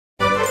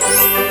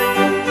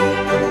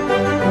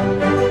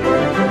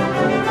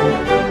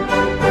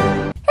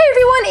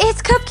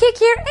Cupcake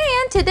here,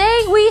 and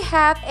today we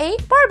have a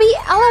Barbie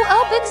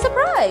LOL Big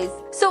Surprise.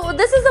 So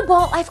this is a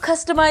ball I've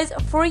customized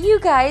for you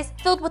guys,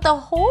 filled with a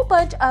whole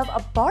bunch of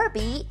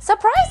Barbie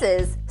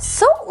surprises.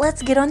 So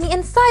let's get on the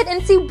inside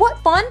and see what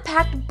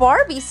fun-packed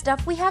Barbie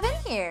stuff we have in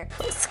here.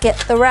 Let's get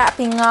the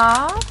wrapping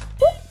off.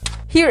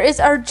 Here is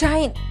our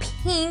giant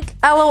pink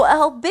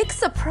LOL Big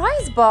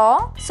Surprise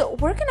ball. So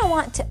we're gonna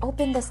want to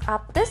open this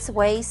up this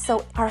way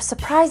so our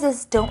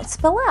surprises don't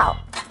spill out.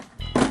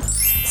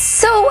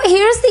 So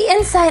here's the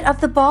inside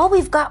of the ball.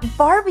 We've got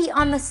Barbie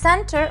on the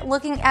center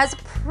looking as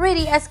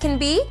pretty as can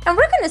be. And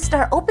we're gonna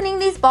start opening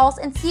these balls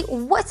and see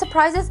what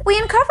surprises we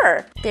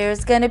uncover.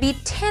 There's gonna be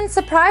 10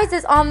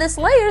 surprises on this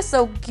layer,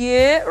 so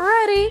get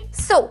ready.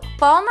 So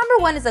ball number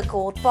 1 is a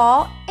gold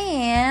ball,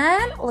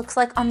 and looks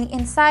like on the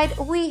inside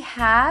we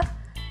have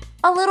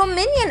a little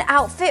minion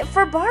outfit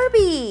for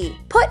Barbie.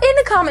 Put in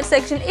the comment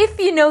section if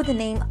you know the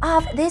name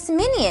of this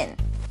minion.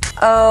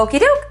 Okie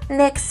doke,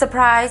 next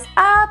surprise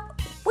up,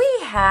 we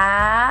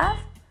have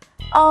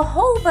a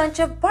whole bunch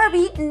of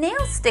Barbie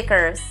nail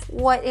stickers.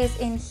 What is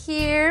in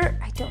here?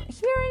 I don't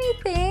hear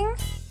anything.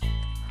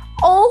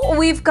 Oh,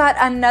 we've got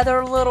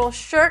another little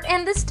shirt,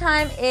 and this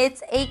time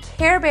it's a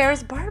Care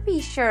Bears Barbie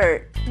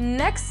shirt.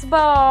 Next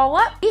ball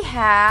up, we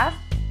have,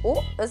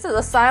 oh, this is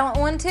a silent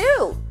one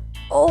too.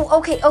 Oh,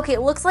 okay,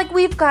 looks like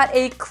we've got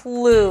a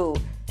clue.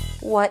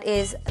 What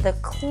is the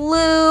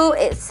clue?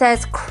 It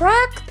says,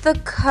 crack the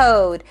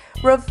code.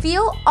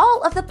 Reveal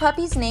all of the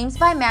puppies' names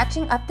by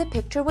matching up the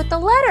picture with the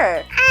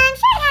letter. I'm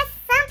sure it has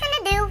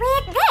something to do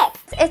with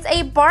this. It's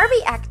a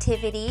Barbie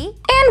activity,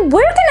 and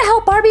we're gonna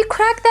help Barbie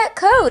crack that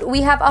code.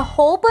 We have a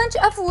whole bunch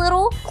of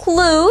little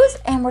clues,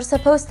 and we're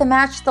supposed to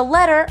match the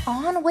letter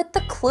on with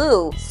the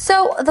clue.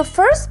 So the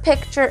first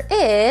picture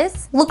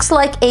looks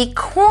like a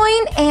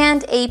coin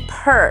and a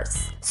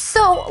purse.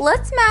 So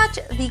let's match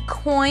the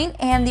coin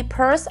and the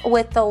purse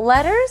with the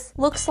letters.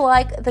 Looks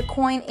like the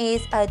coin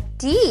is a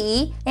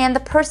D and the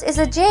purse is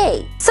a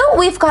J. So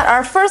we've got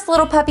our first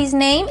little puppy's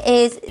name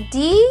is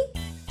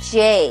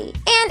DJ.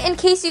 And in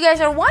case you guys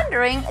are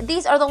wondering,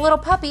 these are the little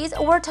puppies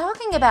we're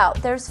talking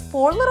about. There's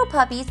 4 little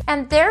puppies,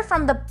 and they're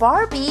from the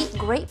Barbie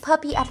Great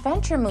Puppy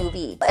Adventure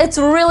movie. It's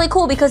really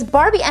cool because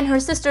Barbie and her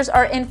sisters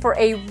are in for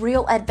a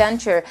real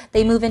adventure.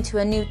 They move into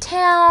a new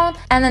town,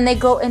 and then they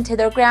go into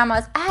their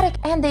grandma's attic,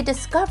 and they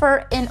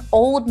discover an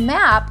old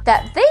map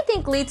that they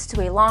think leads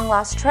to a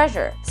long-lost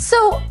treasure.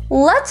 So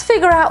let's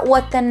figure out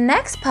what the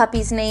next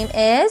puppy's name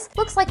is.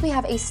 Looks like we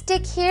have a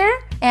stick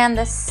here, and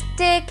the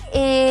stick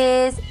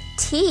is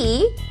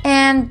T,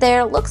 and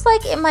there looks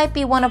like it might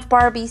be one of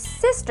Barbie's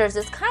sisters.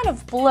 It's kind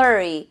of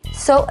blurry.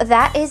 So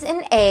that is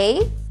an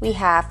A. We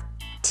have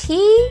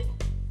T,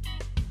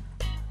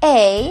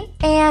 A,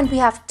 and we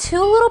have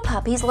 2 little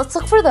puppies. Let's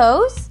look for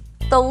those.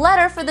 The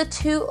letter for the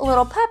 2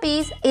 little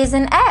puppies is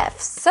an F.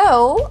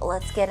 So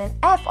let's get an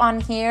F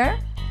on here.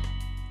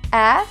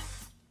 F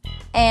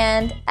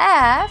and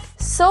F.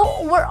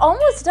 So we're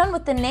almost done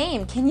with the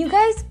name. Can you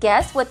guys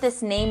guess what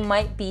this name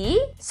might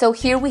be? So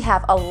here we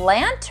have a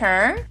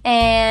lantern,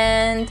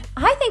 and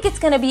I think it's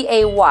gonna be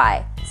a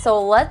Y. So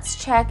let's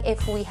check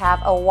if we have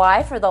a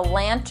Y for the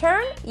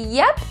lantern.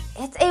 Yep,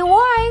 it's a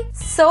Y.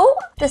 So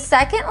the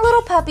second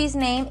little puppy's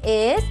name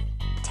is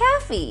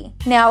Taffy.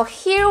 Now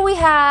here we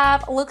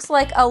have, looks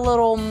like a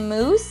little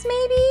moose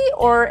maybe,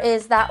 or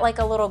is that like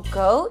a little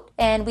goat?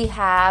 And we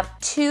have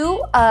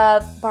 2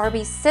 of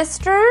Barbie's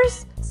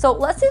sisters. So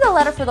let's see the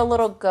letter for the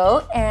little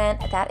goat, and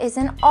that is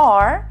an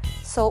R.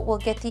 So we'll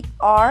get the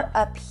R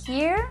up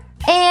here.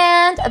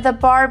 And the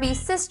Barbie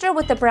sister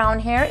with the brown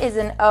hair is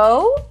an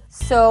O.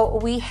 So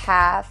we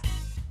have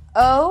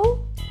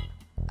O,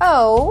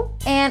 O,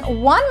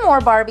 and one more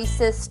Barbie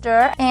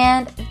sister,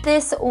 and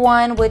this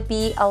one would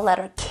be a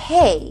letter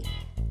K.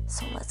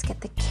 So let's get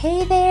the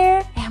K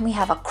there, and we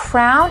have a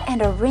crown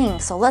and a ring.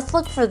 So let's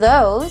look for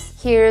those.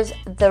 Here's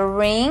the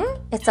ring,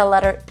 it's a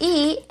letter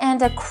E,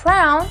 and a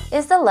crown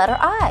is the letter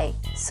I.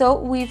 So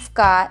we've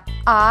got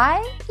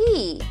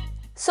I-E.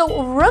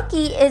 So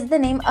Rookie is the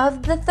name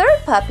of the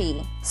 3rd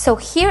puppy. So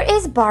here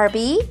is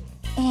Barbie,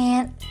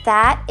 and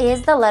that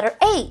is the letter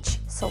H.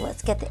 So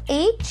let's get the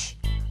H.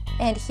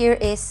 And here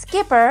is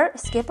Skipper.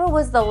 Skipper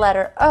was the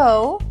letter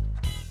O.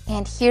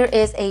 And here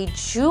is a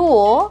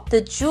jewel. The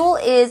jewel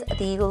is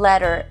the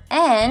letter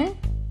N.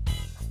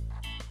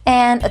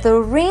 And the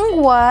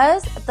ring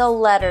was the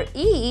letter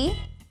E.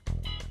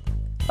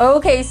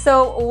 Okay,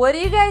 so what do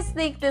you guys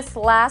think this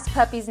last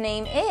puppy's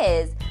name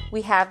is?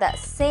 We have that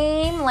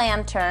same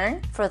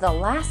lantern for the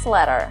last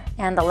letter.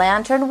 And the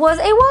lantern was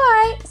a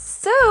Y.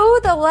 So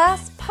the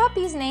last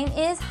puppy's name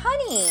is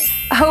Honey.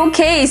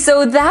 Okay,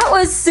 so that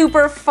was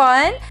super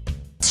fun.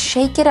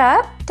 Shake it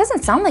up.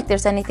 Doesn't sound like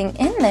there's anything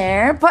in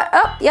there, but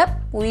oh,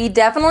 yep, we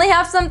definitely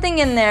have something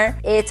in there.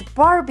 It's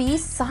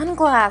Barbie's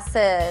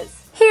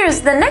sunglasses.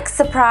 Here's the next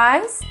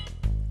surprise.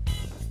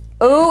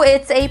 Oh,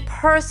 it's a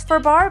purse for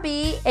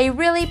Barbie, a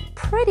really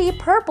pretty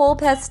purple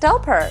pastel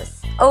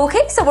purse.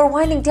 Okay, so we're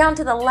winding down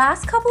to the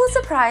last couple of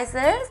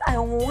surprises. I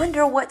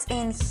wonder what's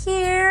in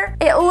here.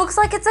 It looks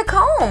like it's a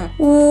comb.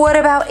 What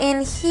about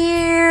in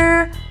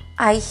here?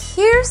 I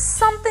hear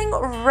something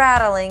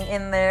rattling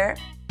in there.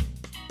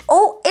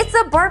 Oh, it's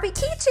a Barbie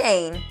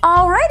keychain.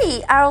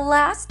 Alrighty, our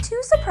last 2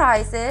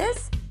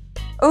 surprises.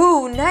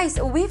 Oh, nice.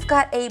 We've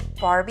got a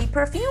Barbie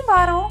perfume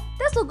bottle.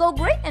 This will go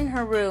great in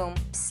her room.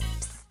 Psst,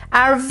 psst.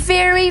 Our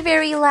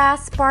very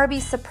last Barbie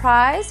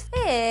surprise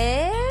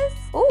is...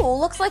 Oh,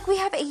 looks like we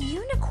have a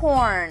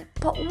unicorn.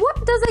 But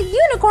what does a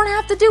unicorn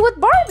have to do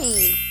with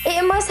Barbie?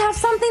 It must have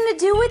something to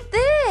do with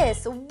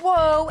this.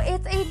 Whoa,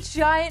 it's a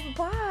giant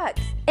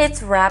box.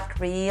 It's wrapped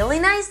really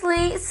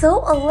nicely. So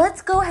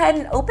let's go ahead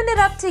and open it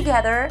up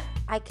together.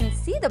 I can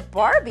see the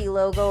Barbie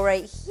logo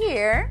right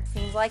here.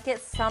 Seems like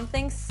it's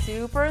something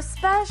super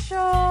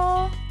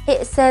special.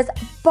 It says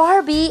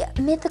Barbie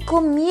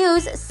Mythical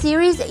Muse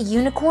Series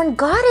Unicorn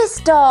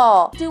Goddess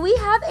Doll. Do we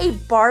have a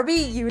Barbie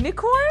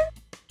unicorn?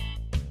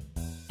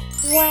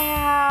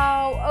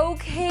 Wow,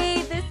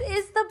 okay, this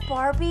is the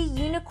Barbie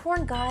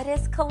Unicorn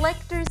Goddess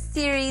Collector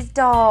Series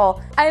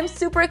doll. I am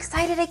super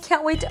excited. I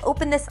can't wait to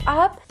open this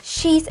up.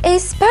 She's a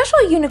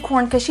special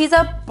unicorn because she's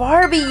a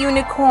Barbie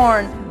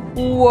unicorn.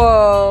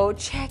 Whoa,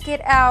 check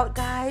it out,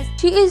 guys.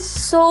 She is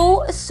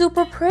so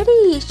super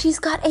pretty. She's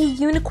got a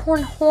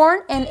unicorn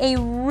horn and a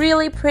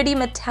really pretty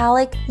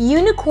metallic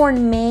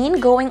unicorn mane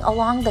going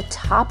along the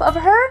top of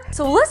her.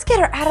 So let's get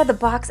her out of the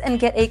box and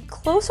get a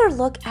closer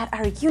look at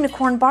our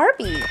unicorn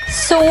Barbie.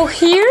 So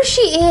here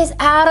she is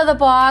out of the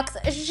box.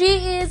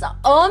 She is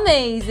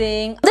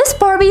amazing. This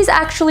Barbie is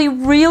actually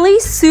really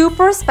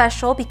super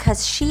special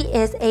because she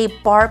is a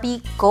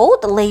Barbie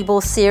Gold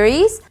Label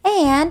series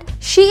and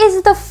she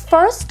is the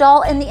first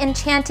doll in the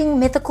Enchanting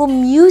Mythical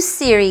Muse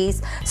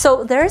series.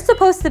 So there's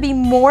supposed to be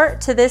more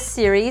to this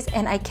series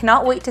and I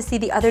cannot wait to see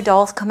the other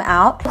dolls come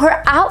out.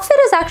 Her outfit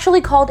is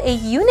actually called a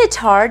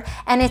unitard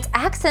and it's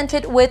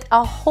accented with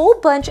a whole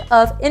bunch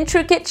of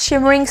intricate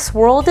shimmering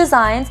swirl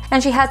designs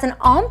and she has an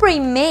ombre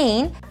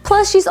mane.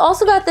 Plus she's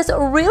also got this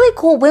really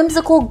cool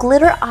whimsical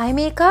glitter eye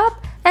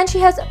makeup and she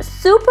has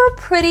super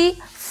pretty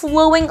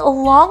flowing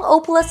long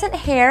opalescent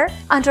hair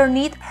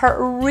underneath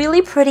her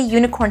really pretty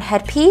unicorn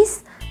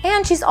headpiece.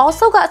 And she's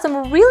also got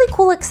some really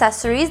cool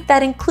accessories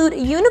that include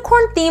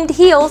unicorn themed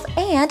heels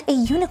and a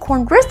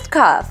unicorn wrist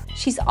cuff.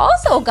 She's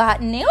also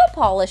got nail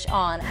polish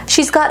on.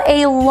 She's got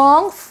a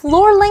long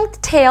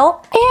floor-length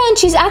tail and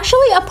she's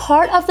actually a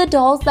part of the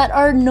dolls that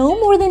are no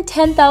more than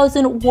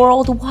 10,000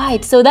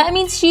 worldwide. So that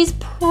means she's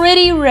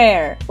pretty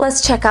rare.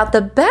 Let's check out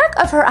the back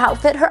of her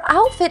outfit. Her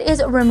outfit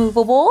is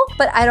removable,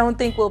 but I don't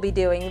think we'll be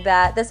doing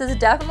that. This is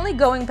definitely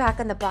going back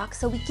in the box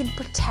so we can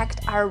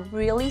protect our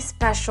really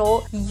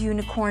special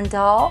unicorn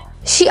doll.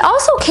 She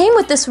also came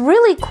with this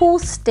really cool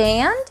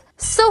stand.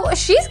 So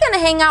she's gonna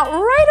hang out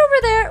right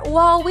over there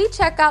while we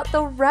check out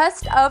the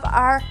rest of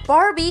our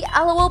Barbie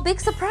LOL Big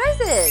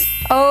Surprises.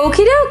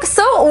 Okie doke,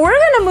 so we're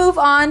gonna move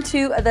on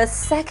to the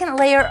second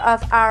layer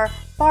of our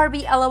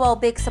Barbie LOL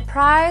Big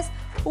Surprise.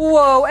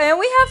 Whoa, and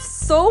we have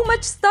so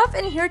much stuff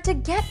in here to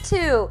get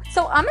to.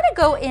 So I'm gonna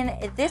go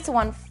in this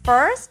one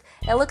first.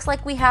 It looks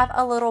like we have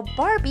a little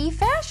Barbie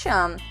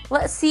fashion.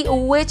 Let's see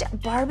which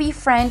Barbie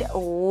friend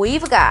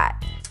we've got.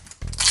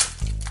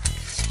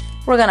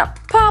 We're gonna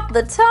pop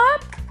the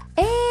top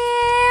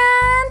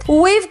and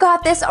we've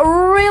got this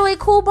really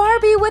cool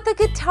Barbie with a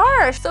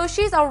guitar. So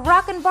she's a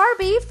rockin'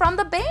 Barbie from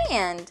the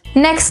band.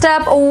 Next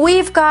up,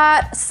 we've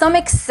got some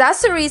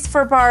accessories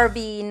for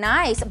Barbie.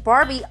 Nice.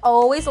 Barbie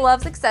always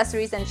loves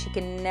accessories and she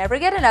can never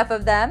get enough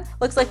of them.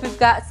 Looks like we've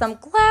got some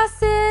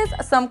glasses,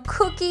 some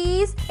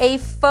cookies, a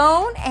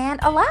phone, and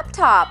a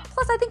laptop.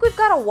 Plus, I think we've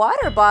got a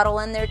water bottle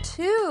in there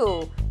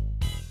too.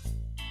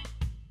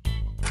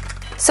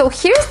 So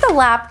here's the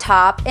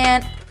laptop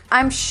and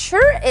I'm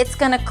sure it's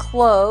gonna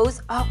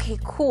close. Okay,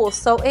 cool.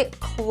 So it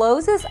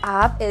closes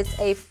up. It's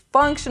a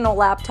functional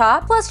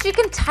laptop. Plus she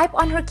can type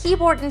on her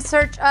keyboard and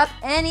search up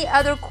any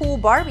other cool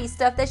Barbie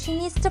stuff that she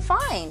needs to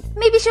find.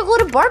 Maybe she'll go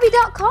to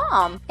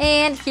Barbie.com.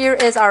 And here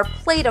is our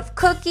plate of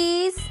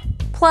cookies.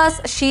 Plus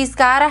she's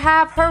gotta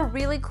have her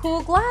really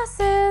cool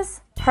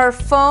glasses. Her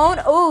phone,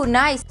 oh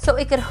nice. So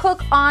it could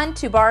hook on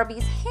to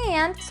Barbie's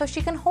hand so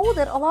she can hold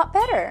it a lot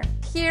better.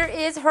 Here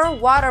is her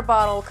water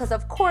bottle because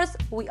of course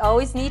we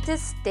always need to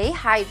stay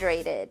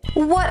hydrated.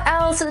 What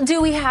else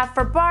do we have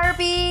for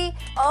Barbie?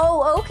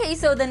 Oh, okay,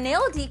 so the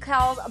nail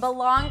decals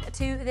belong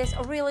to this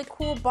really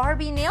cool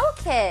Barbie nail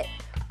kit.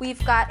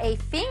 We've got a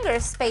finger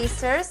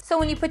spacer, so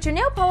when you put your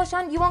nail polish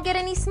on, you won't get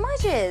any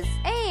smudges.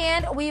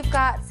 And we've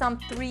got some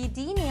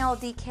 3D nail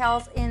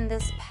decals in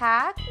this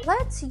pack.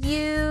 Let's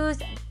use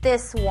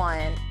this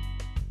one.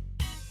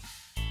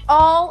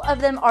 All of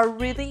them are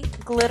really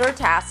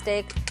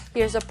glitter-tastic.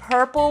 Here's a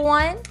purple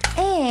one,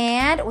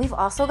 and we've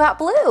also got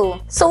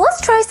blue. So let's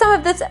try some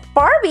of this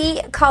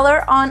Barbie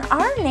color on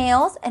our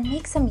nails and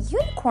make some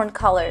unicorn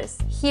colors.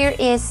 Here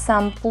is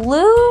some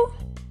blue.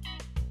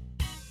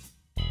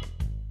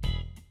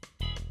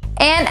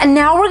 And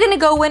now we're gonna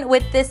go in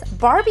with this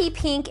Barbie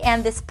pink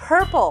and this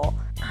purple.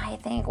 I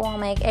think we'll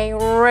make a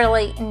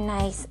really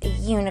nice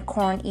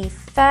unicorn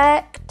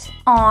effect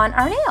on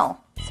our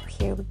nail. So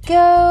here we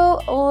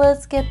go.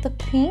 Let's get the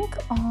pink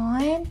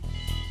on.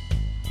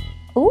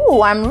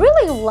 Ooh, I'm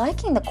really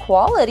liking the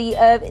quality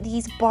of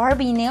these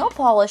Barbie nail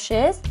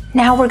polishes.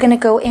 Now we're gonna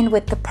go in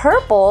with the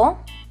purple.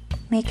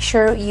 Make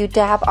sure you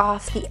dab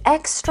off the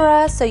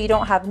extra so you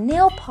don't have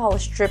nail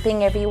polish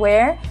dripping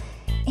everywhere.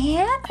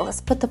 And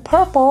let's put the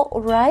purple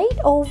right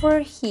over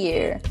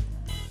here.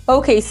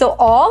 Okay, so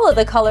all of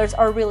the colors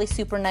are really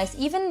super nice,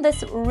 even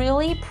this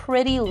really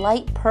pretty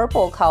light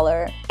purple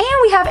color.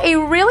 And we have a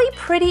really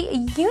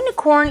pretty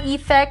unicorn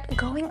effect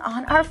going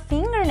on our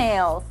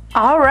fingernails.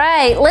 All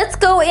right, let's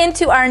go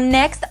into our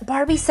next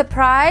Barbie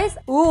surprise.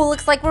 Ooh,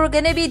 looks like we're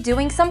gonna be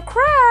doing some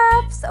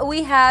crafts.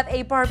 We have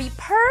a Barbie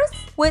purse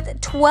with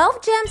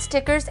 12 gem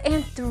stickers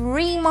and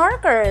 3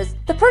 markers.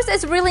 The purse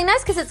is really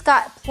nice because it's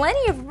got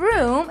plenty of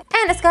room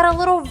and it's got a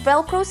little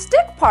Velcro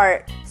stick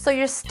part, so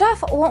your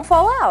stuff won't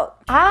fall out.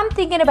 I'm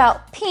thinking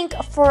about pink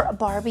for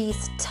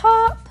Barbie's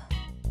top.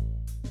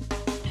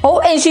 Oh,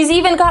 and she's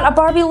even got a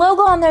Barbie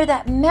logo on there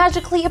that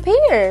magically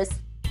appears.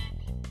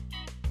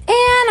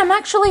 And I'm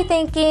actually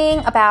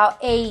thinking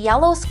about a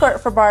yellow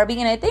skirt for Barbie,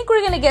 and I think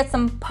we're gonna get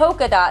some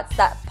polka dots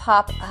that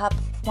pop up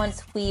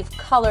once we've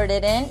colored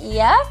it in.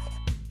 Yep.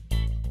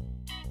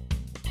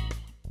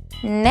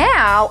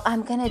 Now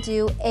I'm gonna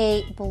do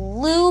a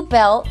blue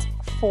belt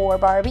for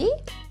Barbie.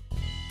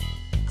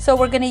 So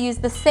we're gonna use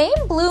the same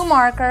blue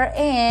marker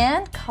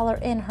and color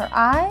in her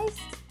eyes.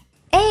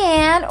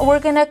 And we're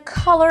gonna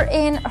color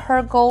in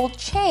her gold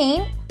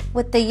chain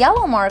with the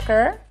yellow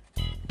marker.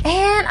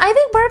 And I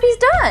think Barbie's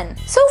done.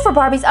 So for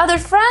Barbie's other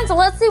friends,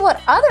 let's see what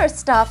other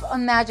stuff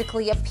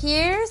magically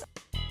appears.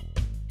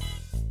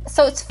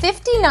 So it's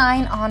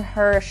 59 on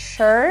her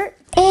shirt.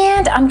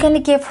 And I'm gonna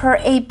give her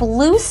a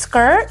blue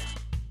skirt.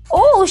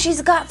 Oh,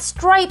 she's got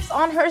stripes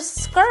on her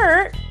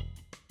skirt.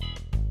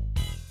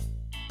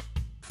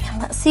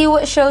 And let's see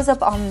what shows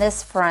up on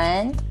this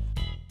friend.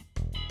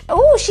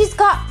 Oh, she's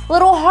got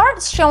little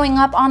hearts showing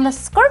up on the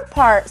skirt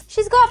part.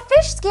 She's got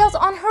fish scales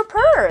on her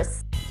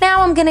purse.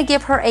 Now I'm gonna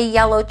give her a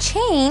yellow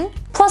chain.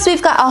 Plus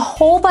we've got a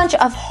whole bunch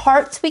of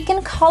hearts we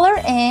can color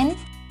in.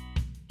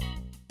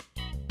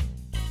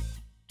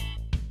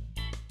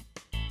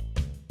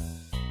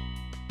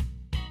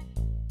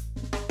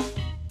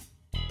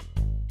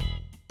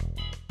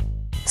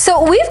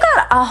 So we've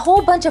got a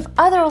whole bunch of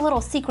other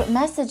little secret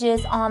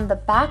messages on the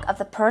back of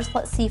the purse.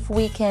 Let's see if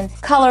we can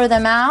color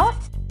them out.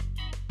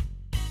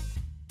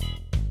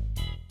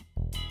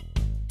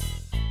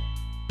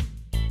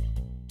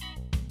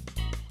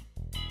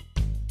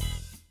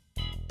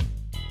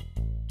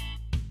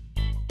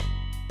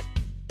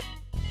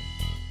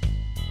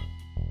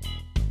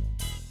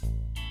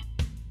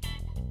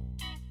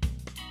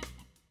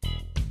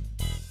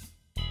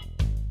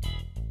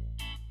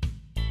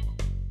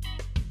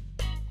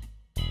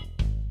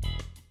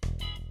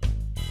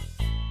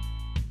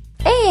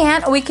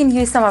 And we can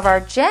use some of our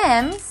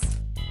gems.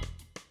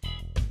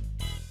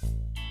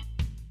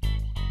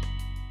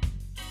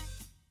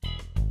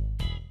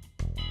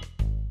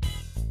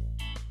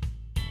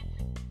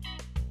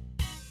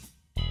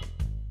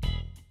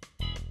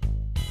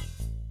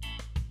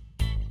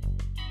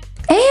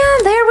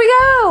 And there we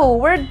go.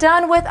 We're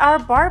done with our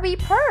Barbie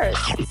purse.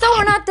 So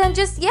we're not done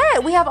just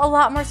yet. We have a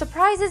lot more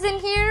surprises in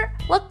here.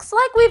 Looks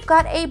like we've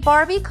got a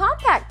Barbie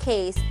compact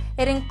case.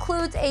 It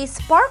includes a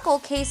sparkle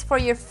case for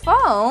your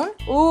phone.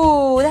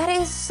 Ooh, that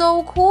is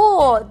so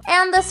cool.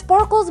 And the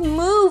sparkles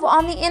move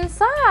on the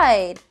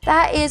inside.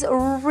 That is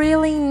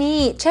really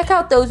neat. Check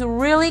out those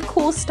really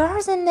cool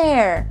stars in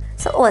there.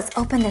 So let's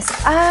open this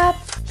up.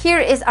 Here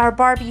is our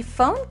Barbie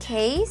phone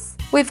case.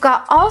 We've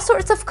got all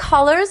sorts of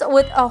colors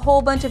with a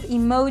whole bunch of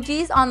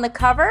emojis on the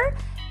cover.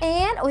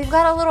 And we've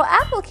got a little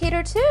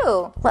applicator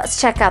too.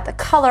 Let's check out the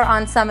color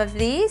on some of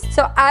these.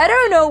 So I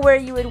don't know where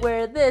you would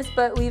wear this,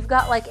 but we've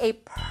got like a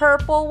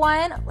purple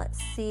one. Let's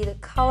see the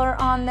color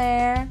on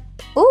there.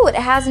 Ooh, it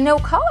has no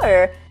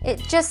color. It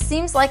just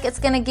seems like it's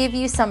gonna give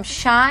you some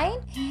shine.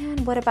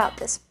 And what about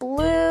this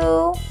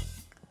blue?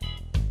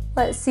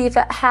 Let's see if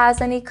it has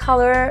any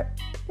color.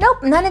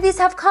 Nope, none of these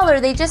have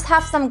color. They just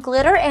have some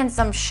glitter and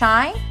some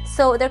shine.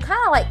 So they're kind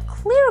of like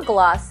clear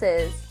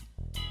glosses.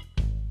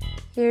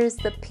 Here's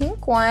the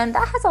pink one.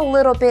 That has a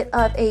little bit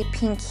of a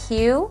pink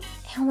hue.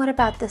 And what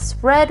about this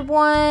red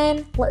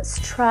one? Let's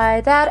try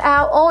that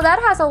out. Oh, that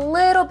has a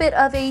little bit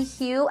of a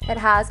hue. It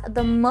has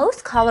the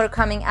most color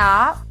coming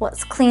out.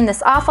 Let's clean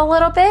this off a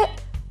little bit.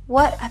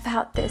 What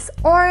about this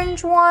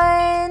orange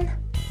one?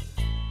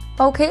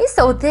 Okay,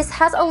 so this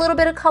has a little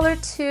bit of color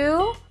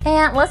too.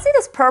 And let's see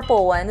this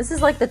purple one. This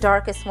is like the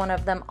darkest one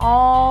of them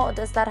all.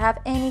 Does that have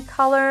any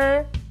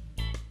color?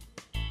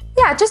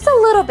 Yeah, just a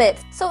little bit.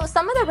 So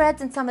some of the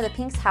reds and some of the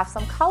pinks have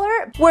some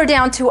color. We're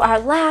down to our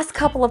last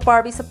couple of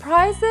Barbie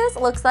surprises.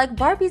 Looks like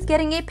Barbie's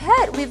getting a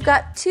pet. We've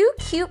got 2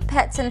 cute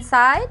pets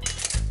inside.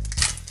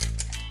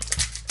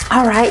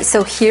 All right,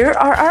 so here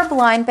are our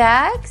blind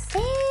bags.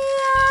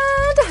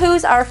 And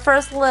who's our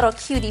first little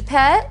cutie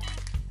pet?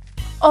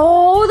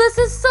 Oh, this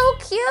is so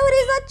cute.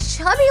 He's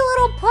a chubby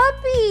little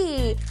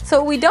puppy.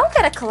 So we don't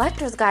get a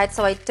collector's guide,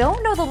 so I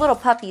don't know the little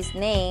puppy's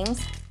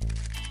names.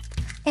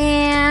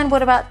 And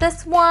what about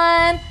this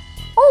one?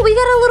 Oh, we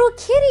got a little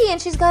kitty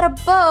and she's got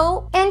a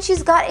bow and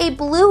she's got a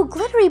blue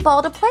glittery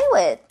ball to play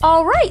with.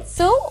 All right,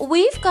 so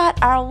we've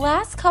got our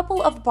last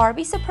couple of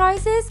Barbie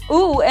surprises.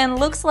 Ooh, and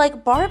looks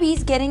like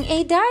Barbie's getting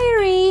a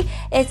diary.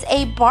 It's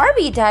a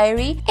Barbie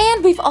diary,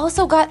 and we've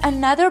also got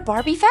another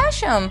Barbie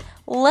fashion.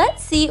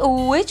 Let's see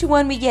which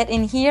one we get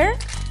in here.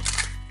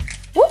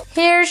 Whoop,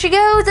 here she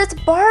goes. It's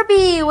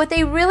Barbie with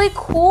a really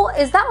cool,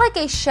 is that like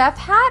a chef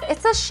hat?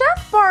 It's a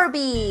chef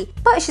Barbie,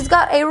 but she's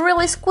got a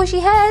really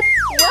squishy head.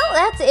 Well,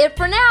 that's it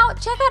for now.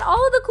 Check out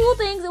all of the cool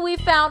things that we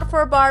found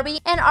for Barbie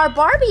and our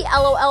Barbie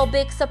LOL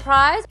big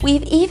surprise.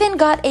 We've even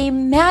got a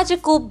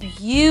magical,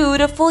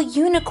 beautiful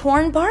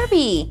unicorn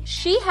Barbie.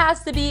 She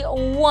has to be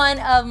one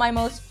of my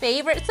most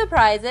favorite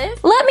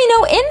surprises. Let me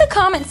know in the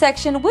comment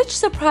section which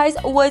surprise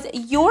was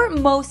your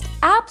most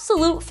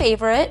absolute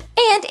favorite.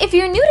 And if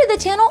you're new to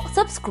the channel,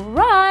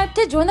 subscribe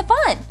to join the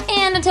fun.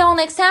 And until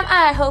next time,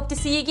 I hope to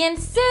see you again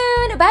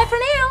soon. Bye for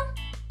now.